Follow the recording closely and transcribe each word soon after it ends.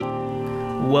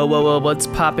Whoa, whoa, whoa, what's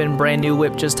poppin'? Brand new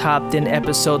whip just hopped in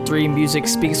episode 3 Music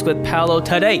Speaks with Paolo.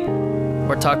 Today,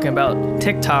 we're talking about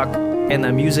TikTok and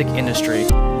the music industry.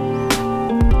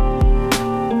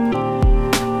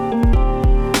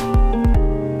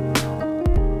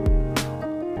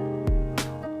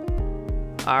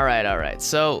 All right.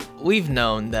 So we've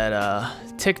known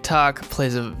that TikTok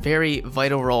plays a very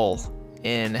vital role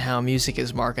in how music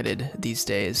is marketed these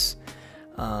days.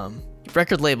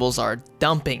 Record labels are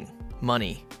dumping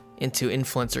money into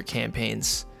influencer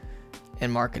campaigns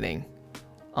and marketing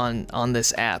on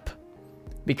this app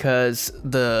because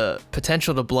the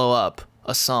potential to blow up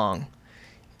a song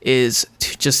is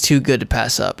just too good to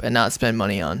pass up and not spend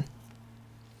money on.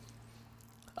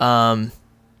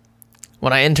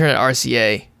 When I interned at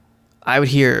RCA, I would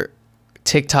hear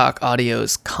TikTok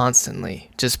audios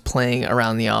constantly just playing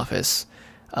around the office.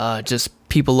 Just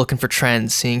people looking for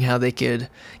trends, seeing how they could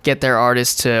get their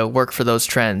artists to work for those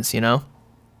trends, you know?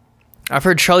 I've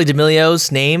heard Charli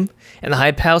D'Amelio's name and the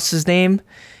Hype House's name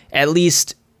at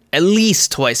least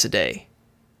twice a day.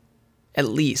 At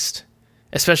least.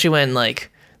 Especially when, like,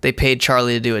 they paid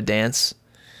Charli to do a dance.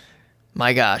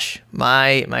 My gosh.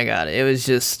 My God. It was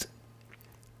just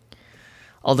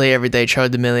all day, every day, Charli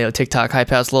D'Amelio, TikTok, Hype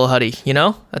House, Lil Huddy, you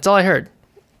know? That's all I heard.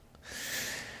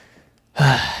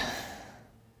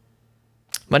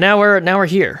 But now we're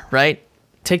here, right?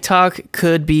 TikTok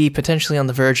could be potentially on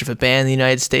the verge of a ban in the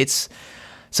United States.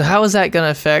 So how is that going to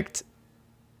affect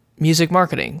music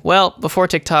marketing? Well, before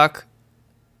TikTok,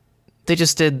 they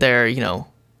just did their,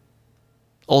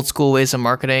 old school ways of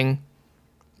marketing,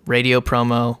 radio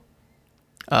promo,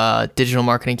 digital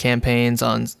marketing campaigns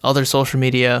on other social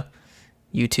media,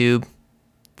 YouTube,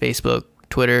 Facebook,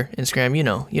 Twitter, Instagram, you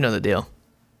know the deal.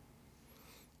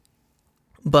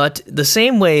 But the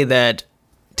same way that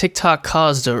TikTok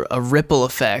caused a ripple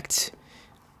effect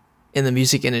in the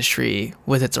music industry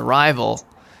with its arrival,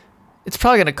 it's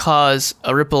probably going to cause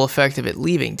a ripple effect of it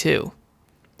leaving too.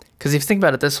 Because if you think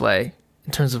about it this way,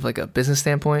 in terms of like a business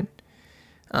standpoint,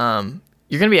 you're going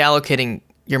to be allocating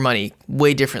your money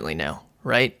way differently now,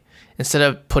 right? Instead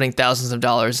of putting thousands of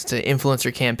dollars into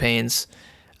influencer campaigns,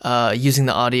 using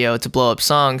the audio to blow up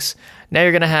songs, now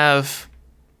you're going to have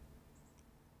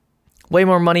way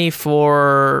more money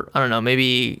for, I don't know,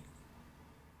 maybe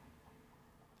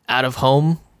out of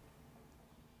home,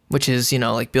 which is,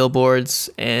 like billboards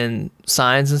and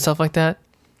signs and stuff like that.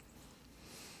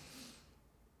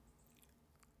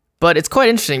 But it's quite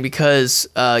interesting because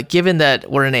given that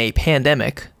we're in a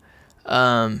pandemic,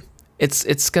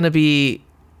 it's going to be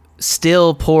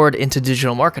still poured into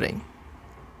digital marketing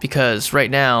because right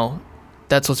now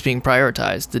that's what's being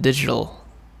prioritized, the digital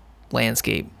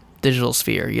landscape, digital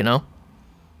sphere,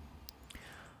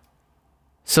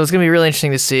 So it's going to be really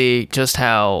interesting to see just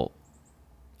how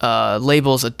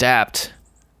labels adapt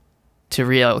to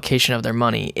reallocation of their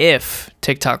money if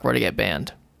TikTok were to get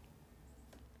banned.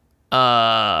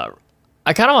 I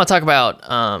kind of want to talk about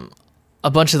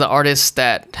a bunch of the artists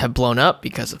that have blown up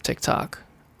because of TikTok,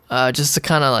 just to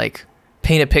kind of like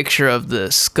paint a picture of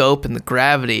the scope and the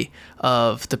gravity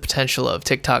of the potential of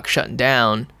TikTok shutting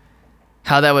down,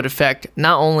 how that would affect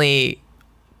not only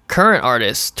current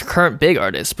big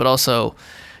artists, but also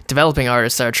developing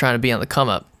artists that are trying to be on the come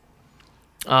up.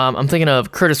 I'm thinking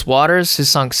of Curtis Waters, his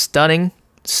song Stunning.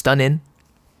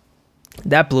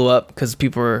 That blew up because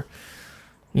people were,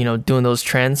 doing those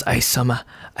trends. I saw my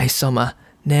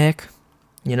neck,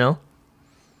 Arizona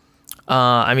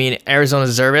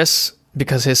Zervis,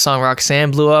 because his song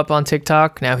Roxanne blew up on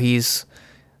TikTok. Now he's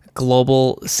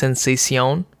global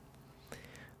sensation.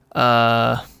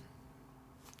 Who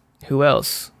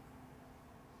else?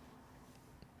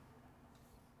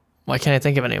 Why can't I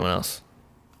think of anyone else?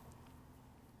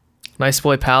 Nice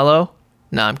Boy Paolo?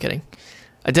 Nah, I'm kidding.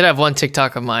 I did have one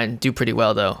TikTok of mine do pretty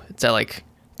well, though. It's at like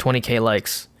 20K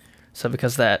likes. So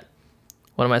because of that,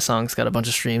 one of my songs got a bunch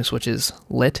of streams, which is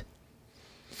lit.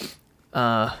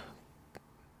 Why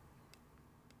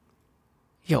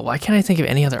can't I think of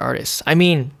any other artists?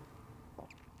 Like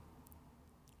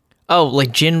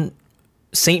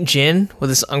Saint Jin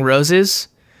with his song Roses.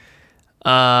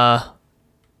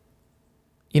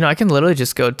 I can literally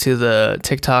just go to the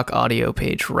TikTok audio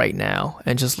page right now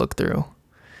and just look through.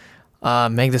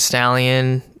 Meg Thee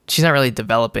Stallion, she's not really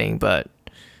developing, but,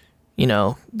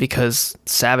 because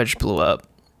Savage blew up,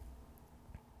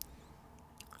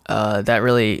 that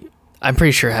really, I'm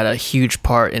pretty sure had a huge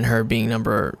part in her being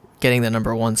getting the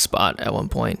number one spot at one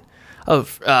point.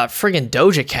 Friggin'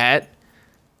 Doja Cat.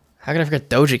 How can I forget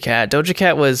Doja Cat? Doja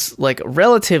Cat was, like,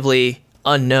 relatively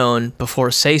unknown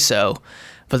before Say So,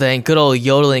 but then good old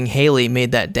yodeling Haley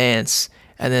made that dance,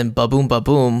 and then Ba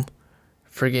Boom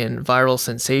friggin' viral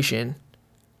sensation.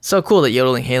 So cool that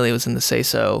Yodeling Haley was in the Say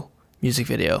So music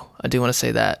video. I do want to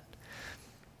say that.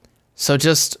 So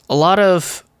just a lot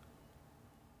of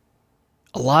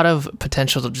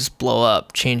potential to just blow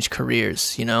up, change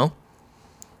careers, you know?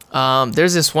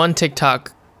 There's this one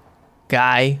TikTok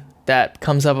guy that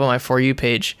comes up on my For You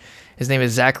page. His name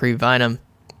is Zachary Bynum.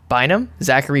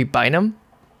 Zachary Bynum.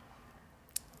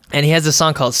 And he has a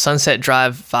song called Sunset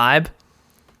Drive Vibe.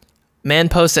 Man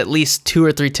posts at least 2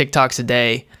 or 3 TikToks a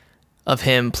day of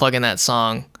him plugging that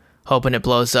song, hoping it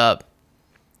blows up.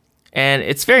 And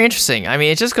it's very interesting. I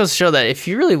mean, it just goes to show that if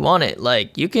you really want it,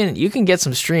 like you can get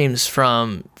some streams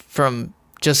from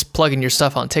just plugging your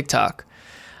stuff on TikTok.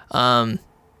 Something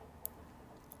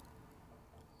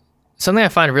I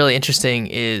find really interesting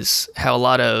is how a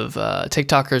lot of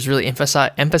TikTokers really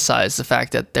emphasize the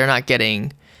fact that they're not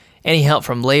getting any help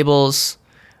from labels,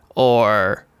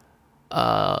 or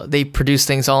they produce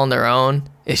things all on their own.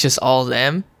 It's just all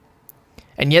them.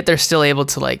 And yet they're still able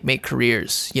to like make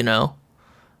careers, you know?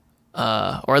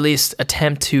 Or at least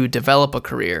attempt to develop a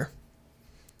career.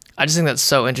 I just think that's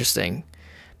so interesting,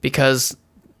 because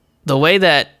the way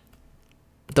that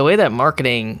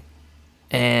marketing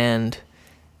and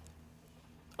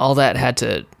all that had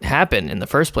to happen in the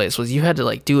first place was you had to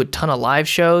like do a ton of live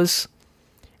shows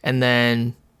and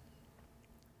then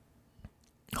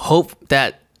hope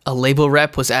that a label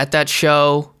rep was at that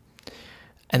show,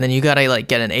 and then you gotta like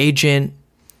get an agent.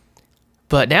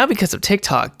 But now because of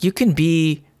TikTok, you can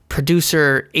be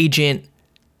producer, agent,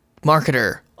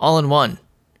 marketer all in one.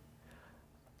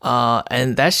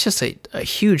 And that's just a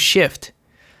huge shift.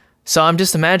 So I'm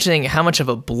just imagining how much of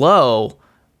a blow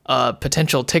a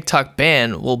potential TikTok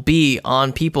ban will be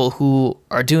on people who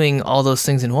are doing all those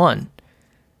things in one,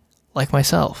 like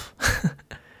myself.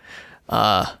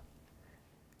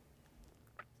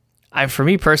 For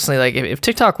me personally, like if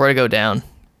TikTok were to go down,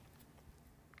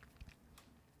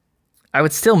 I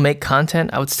would still make content.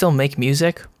 I would still make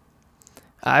music.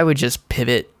 I would just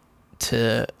pivot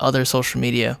to other social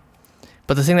media.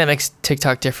 But the thing that makes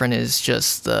TikTok different is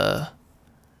just the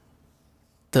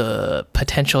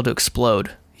potential to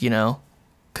explode, you know?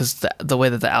 Because the way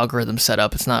that the algorithm's set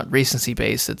up, it's not recency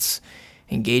based, it's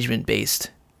engagement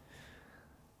based.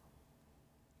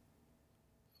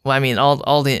 Well, I mean, all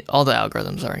the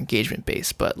algorithms are engagement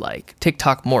based, but like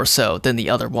TikTok more so than the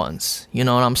other ones. You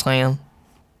know what I'm saying?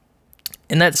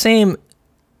 In that same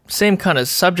kind of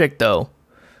subject, though,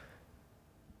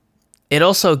 it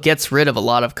also gets rid of a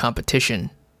lot of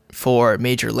competition for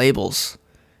major labels.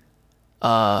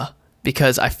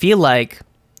 Because I feel like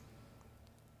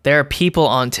there are people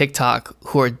on TikTok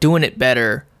who are doing it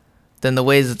better than the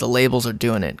ways that the labels are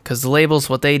doing it. Because the labels,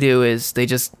 what they do is they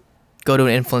just go to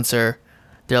an influencer.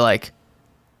 They're like,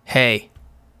 hey,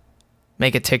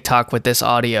 make a TikTok with this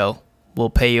audio. We'll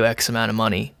pay you X amount of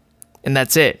money. And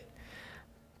that's it.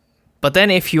 But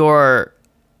then if you're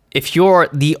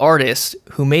the artist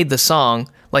who made the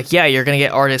song, like, yeah, you're going to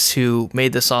get artists who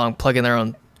made the song plug in their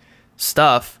own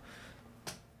stuff.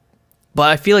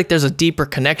 But I feel like there's a deeper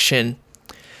connection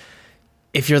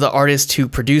if you're the artist who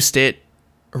produced it,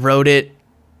 wrote it,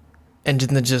 and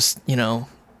then just, you know,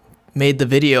 made the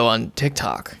video on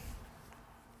TikTok.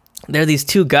 There are these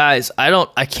 2 guys.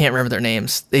 I can't remember their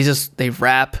names. They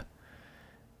rap,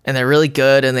 and they're really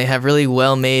good, and they have really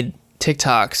well-made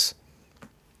TikToks.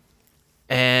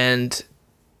 And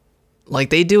like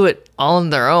they do it all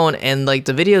on their own, and like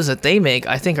the videos that they make,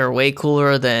 I think are way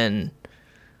cooler than,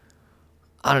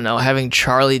 I don't know, having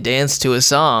Charlie dance to a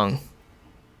song.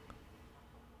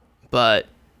 But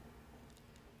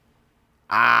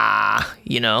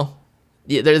you know,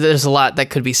 there's a lot that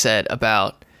could be said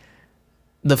about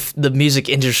the music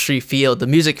industry field, the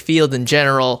music field in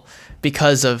general,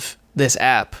 because of this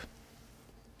app.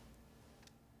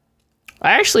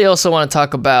 I actually also want to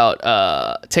talk about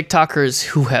TikTokers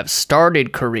who have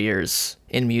started careers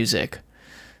in music.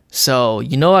 So,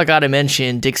 you know, I got to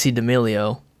mention Dixie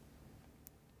D'Amelio.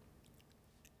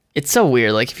 It's so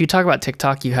weird. Like, if you talk about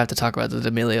TikTok, you have to talk about the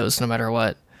D'Amelios no matter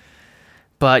what.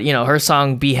 But, you know, her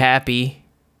song, Be Happy.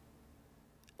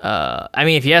 I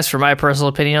mean, if you ask for my personal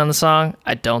opinion on the song,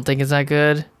 I don't think it's that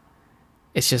good.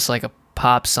 It's just like a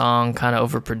pop song, kind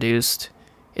of overproduced.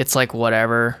 It's like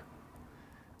whatever.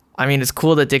 I mean, it's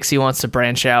cool that Dixie wants to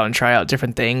branch out and try out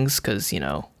different things because, you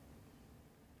know,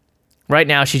 right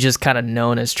now she's just kind of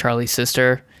known as Charlie's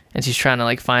sister, and she's trying to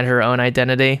like find her own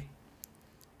identity.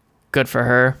 Good for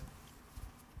her.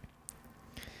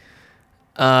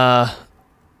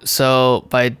 So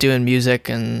by doing music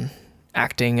and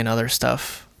acting and other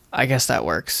stuff, I guess that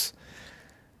works.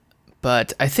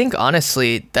 But I think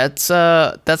honestly, that's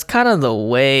kind of the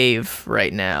wave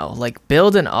right now. Like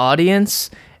build an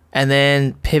audience and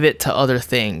then pivot to other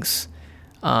things.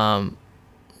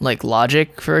 Like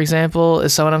Logic, for example,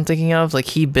 is someone I'm thinking of. Like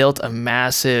he built a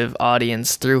massive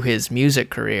audience through his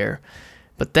music career.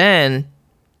 But then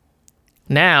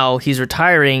now he's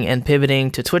retiring and pivoting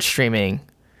to Twitch streaming,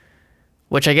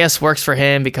 which I guess works for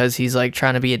him because he's like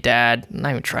trying to be a dad.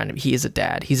 Not even trying to be, he is a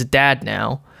dad. He's a dad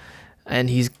now. And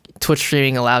Twitch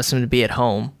streaming allows him to be at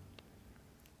home.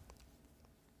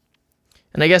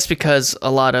 And I guess because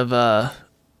a lot of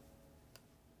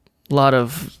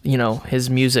his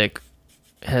music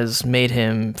has made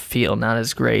him feel not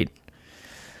as great.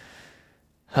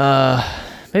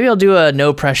 Maybe I'll do a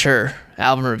No Pressure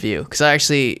album review because I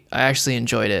actually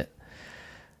enjoyed it.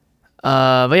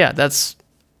 But yeah,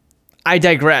 I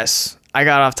digress. I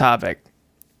got off topic.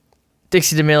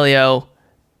 Dixie D'Amelio,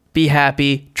 be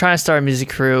happy, trying to start a music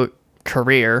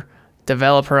career,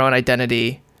 develop her own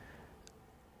identity.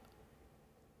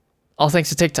 All thanks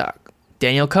to TikTok.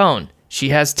 Danielle Cohn, she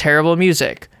has terrible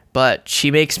music, but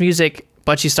she makes music,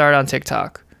 but she started on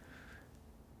TikTok.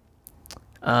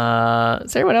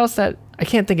 Is there anyone else that... I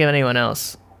can't think of anyone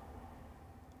else.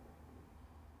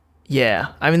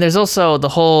 Yeah, I mean, there's also the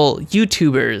whole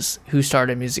YouTubers who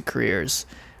started music careers,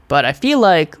 but I feel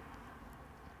like...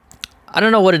 I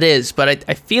don't know what it is, but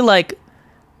I feel like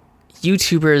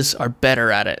YouTubers are better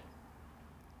at it.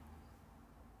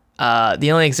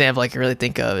 The only example I can really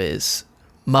think of is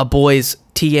my boys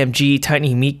TMG,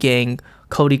 Tiny Meat Gang,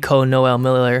 Cody Ko, Noel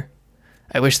Miller.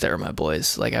 I wish they were my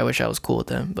boys. Like, I wish I was cool with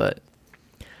them, but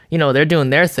you know, they're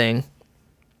doing their thing.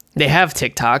 They have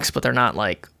TikToks, but they're not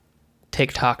like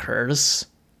TikTokers.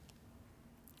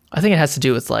 I think it has to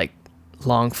do with like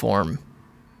long form.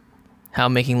 How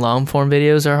making long form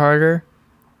videos are harder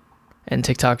and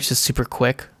TikTok is just super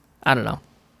quick. I don't know.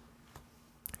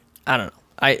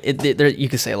 You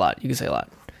could say a lot.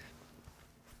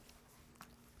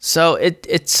 So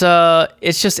it's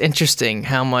just interesting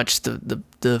how much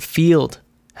the field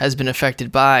has been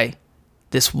affected by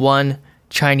this one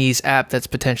Chinese app that's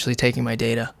potentially taking my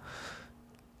data.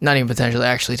 Not even potentially,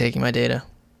 actually taking my data.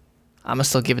 I'm gonna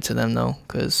still give it to them though,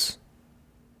 because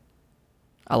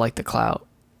I like the clout.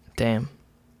 Damn.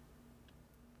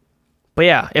 But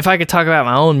yeah, if I could talk about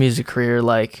my own music career,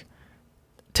 like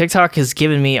TikTok has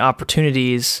given me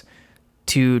opportunities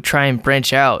to try and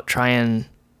branch out, try and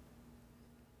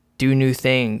do new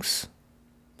things,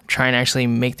 try and actually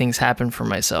make things happen for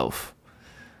myself.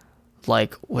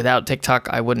 Like without TikTok,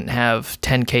 I wouldn't have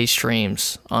 10K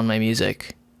streams on my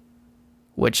music,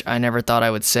 which I never thought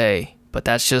I would say, but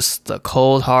that's just the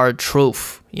cold, hard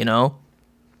truth, you know?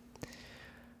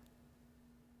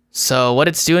 So what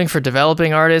it's doing for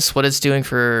developing artists, what it's doing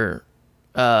for,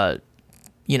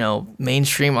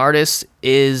 mainstream artists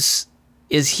is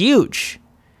huge.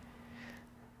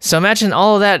 So imagine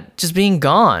all of that just being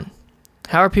gone.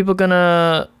 How are people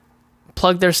gonna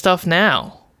plug their stuff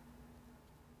now?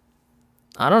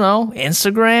 I don't know.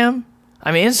 Instagram?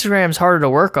 I mean, Instagram's harder to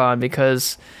work on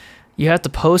because you have to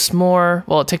post more.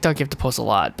 Well, TikTok you have to post a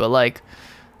lot, but like,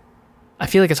 I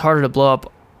feel like it's harder to blow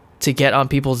up to get on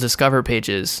people's discover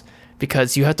pages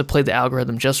because you have to play the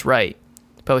algorithm just right.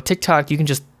 But with TikTok, you can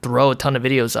just throw a ton of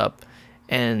videos up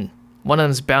and one of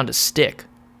them is bound to stick.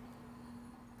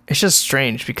 It's just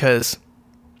strange because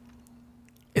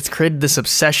it's created this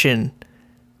obsession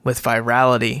with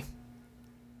virality.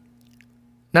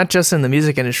 Not just in the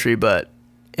music industry, but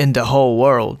in the whole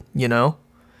world, you know?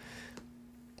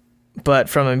 But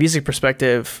from a music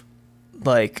perspective,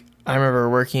 like, I remember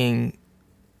working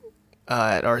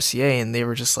at RCA and they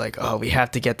were just like, oh, we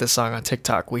have to get this song on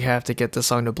TikTok. We have to get this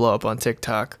song to blow up on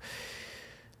TikTok.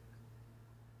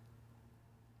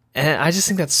 And I just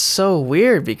think that's so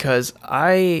weird because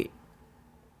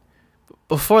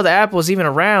before the app was even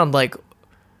around, like,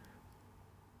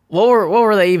 what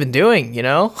were they even doing, you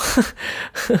know?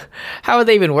 How are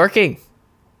they even working?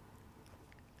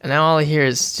 And now all I hear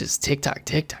is just TikTok,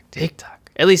 TikTok,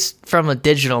 TikTok. At least from a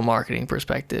digital marketing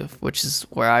perspective, which is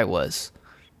where I was.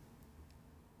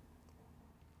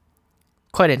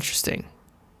 Quite interesting.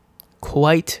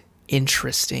 Quite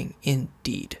interesting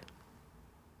indeed.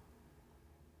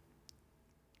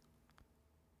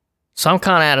 So I'm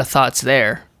kind of out of thoughts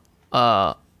there.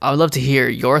 I would love to hear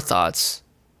your thoughts,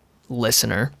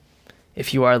 listener.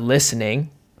 If you are listening,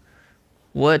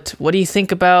 what do you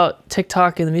think about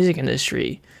TikTok in the music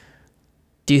industry?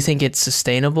 Do you think it's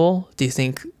sustainable? Do you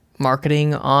think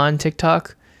marketing on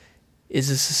TikTok is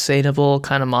a sustainable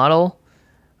kind of model?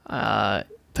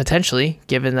 Potentially,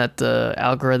 given that the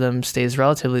algorithm stays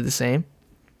relatively the same.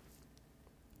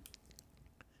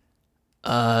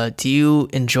 Do you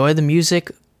enjoy the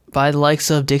music by the likes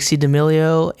of Dixie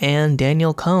D'Amelio and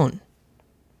Daniel Cohn?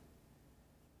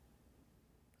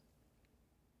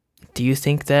 Do you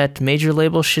think that major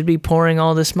labels should be pouring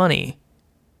all this money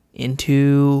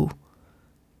into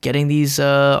getting these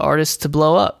artists to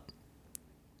blow up?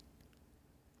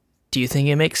 Do you think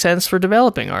it makes sense for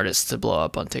developing artists to blow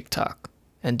up on TikTok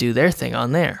and do their thing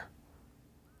on there?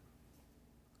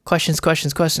 Questions,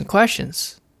 questions, questions,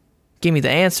 questions. Give me the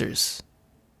answers.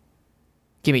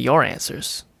 Give me your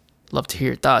answers. Love to hear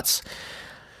your thoughts.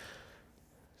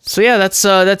 So yeah, that's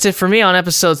it for me on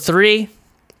episode 3.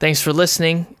 Thanks for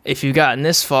listening. If you've gotten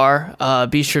this far,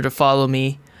 be sure to follow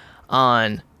me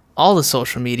on all the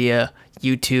social media: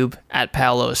 YouTube at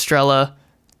Paolo Estrella,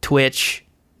 Twitch,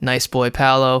 Nice Boy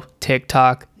Paolo,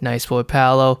 TikTok, Nice Boy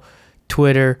Paolo,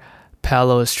 Twitter,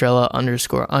 Paolo Estrella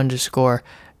 __,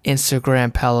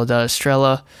 Instagram,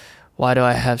 Paolo.Estrella. Why do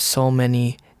I have so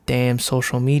many damn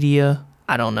social media?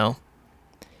 I don't know.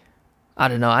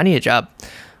 I need a job.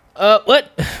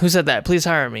 What? Who said that? Please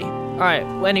hire me. Alright,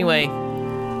 well, anyway,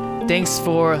 thanks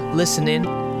for listening.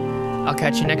 I'll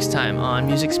catch you next time on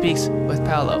Music Speaks with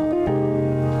Paolo.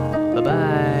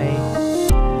 Bye-bye.